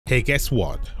Hey, guess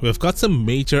what? We've got some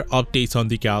major updates on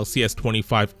the Galaxy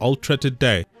S25 Ultra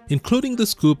today, including the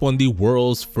scoop on the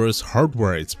world's first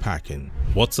hardware it's packing.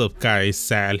 What's up guys,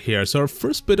 Sal here. So our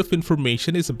first bit of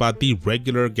information is about the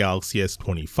regular Galaxy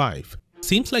S25.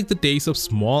 Seems like the days of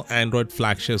small Android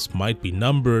flagships might be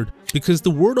numbered, because the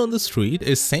word on the street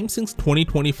is Samsung's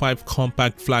 2025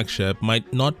 compact flagship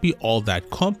might not be all that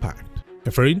compact.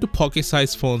 If you're into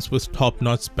pocket-sized phones with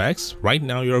top-notch specs, right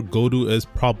now your go-to is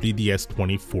probably the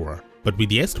S24. But with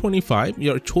the S25,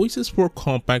 your choices for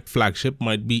compact flagship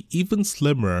might be even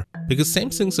slimmer because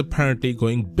Samsung's apparently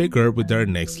going bigger with their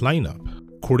next lineup.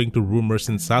 According to rumors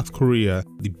in South Korea,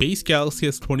 the base Galaxy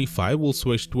S25 will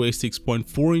switch to a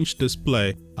 6.4-inch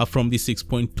display up from the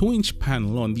 6.2-inch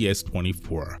panel on the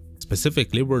S24.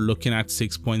 Specifically, we're looking at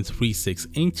 6.36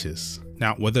 inches.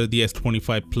 Now, whether the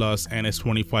S25 Plus and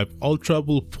S25 Ultra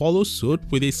will follow suit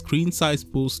with a screen size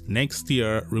boost next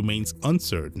year remains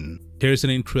uncertain. Here's an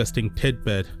interesting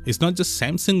tidbit. It's not just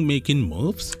Samsung making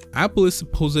moves. Apple is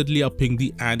supposedly upping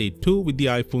the ante too, with the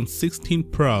iPhone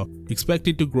 16 Pro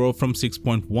expected to grow from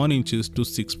 6.1 inches to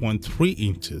 6.3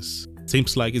 inches.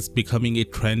 Seems like it's becoming a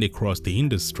trend across the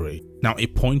industry. Now, a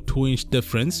 0.2-inch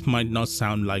difference might not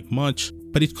sound like much,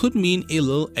 but it could mean a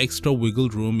little extra wiggle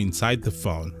room inside the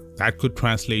phone. That could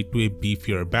translate to a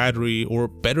beefier battery or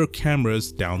better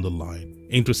cameras down the line.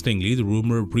 Interestingly, the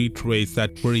rumor reiterates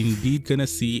that we're indeed gonna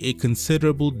see a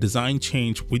considerable design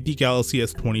change with the Galaxy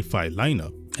S25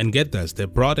 lineup. And get this, they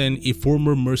brought in a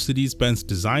former Mercedes-Benz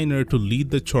designer to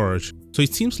lead the charge, so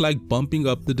it seems like bumping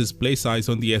up the display size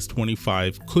on the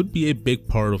S25 could be a big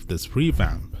part of this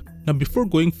revamp. Now before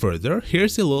going further,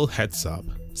 here's a little heads up.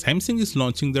 Samsung is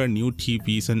launching their new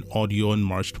TVs and audio on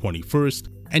March 21st.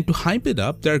 And to hype it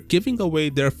up, they're giving away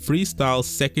their freestyle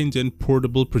 2nd-gen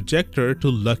portable projector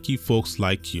to lucky folks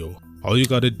like you. All you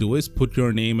gotta do is put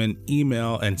your name and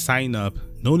email and sign up.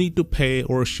 No need to pay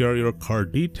or share your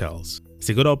card details. It's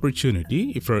a good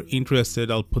opportunity. If you're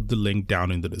interested, I'll put the link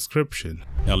down in the description.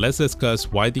 Now let's discuss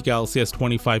why the Galaxy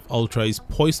S25 Ultra is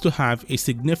poised to have a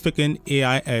significant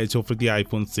AI edge over the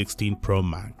iPhone 16 Pro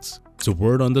Max. So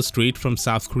word on the street from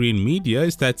South Korean media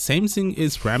is that Samsung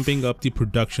is ramping up the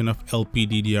production of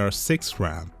LPDDR6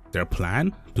 RAM. Their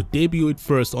plan? To debut it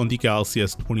first on the Galaxy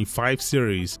S25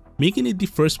 series, making it the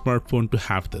first smartphone to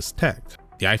have this tech.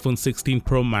 The iPhone 16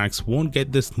 Pro Max won't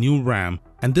get this new RAM,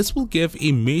 and this will give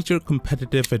a major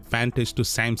competitive advantage to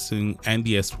Samsung and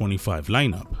the S25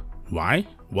 lineup. Why?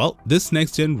 Well, this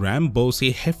next-gen RAM boasts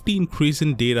a hefty increase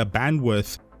in data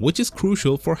bandwidth, which is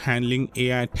crucial for handling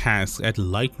AI tasks at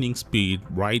lightning speed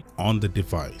right on the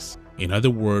device. In other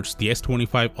words, the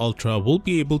S25 Ultra will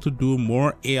be able to do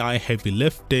more AI heavy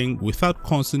lifting without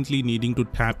constantly needing to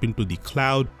tap into the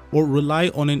cloud or rely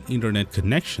on an internet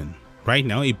connection. Right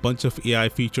now, a bunch of AI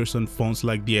features on phones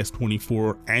like the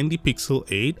S24 and the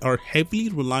Pixel 8 are heavily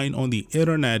reliant on the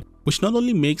internet, which not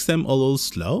only makes them a little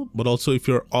slow, but also if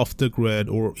you're off the grid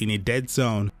or in a dead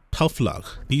zone, tough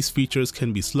luck. These features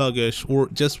can be sluggish or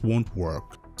just won't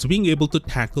work. So being able to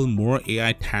tackle more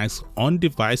AI tasks on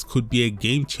device could be a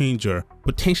game changer,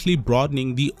 potentially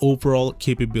broadening the overall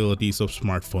capabilities of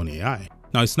smartphone AI.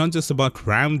 Now it's not just about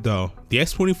RAM though. The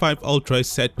S25 Ultra is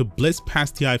set to blitz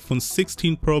past the iPhone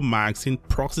 16 Pro Max in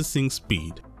processing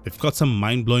speed. We've got some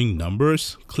mind-blowing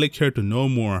numbers. Click here to know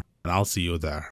more, and I'll see you there.